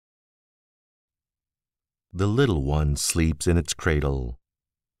The little one sleeps in its cradle.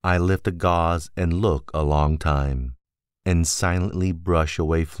 I lift the gauze and look a long time, and silently brush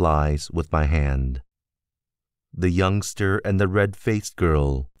away flies with my hand. The youngster and the red-faced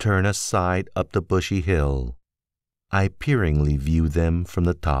girl turn aside up the bushy hill. I peeringly view them from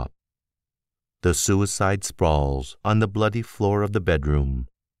the top. The suicide sprawls on the bloody floor of the bedroom.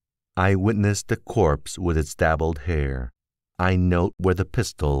 I witness the corpse with its dabbled hair. I note where the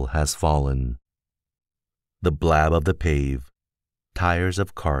pistol has fallen. The blab of the pave, tires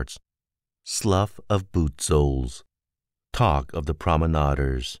of carts, slough of boot soles, talk of the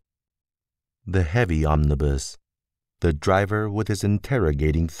promenaders. The heavy omnibus, the driver with his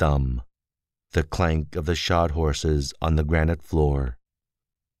interrogating thumb, the clank of the shod horses on the granite floor,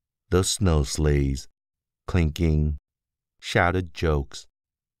 the snow sleighs, clinking, shouted jokes,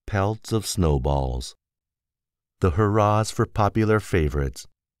 pelts of snowballs, the hurrahs for popular favorites,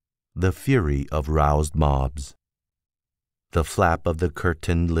 the fury of roused mobs, the flap of the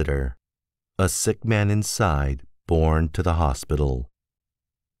curtained litter, a sick man inside borne to the hospital,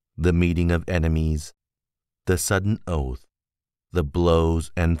 the meeting of enemies, the sudden oath, the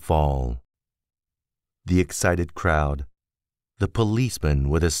blows and fall, the excited crowd, the policeman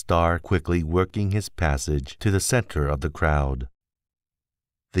with a star quickly working his passage to the center of the crowd,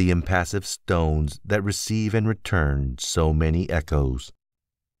 the impassive stones that receive and return so many echoes.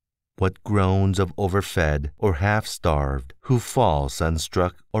 What groans of overfed or half-starved who fall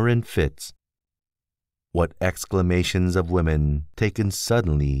sunstruck or in fits. What exclamations of women taken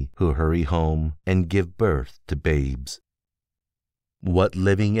suddenly who hurry home and give birth to babes. What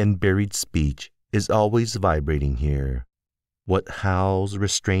living and buried speech is always vibrating here. What howls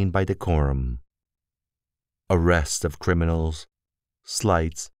restrained by decorum. Arrests of criminals,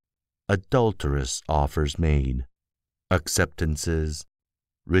 slights, adulterous offers made, acceptances,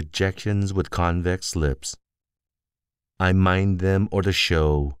 rejections with convex lips. I mind them or the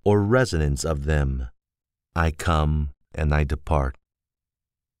show or resonance of them. I come and I depart.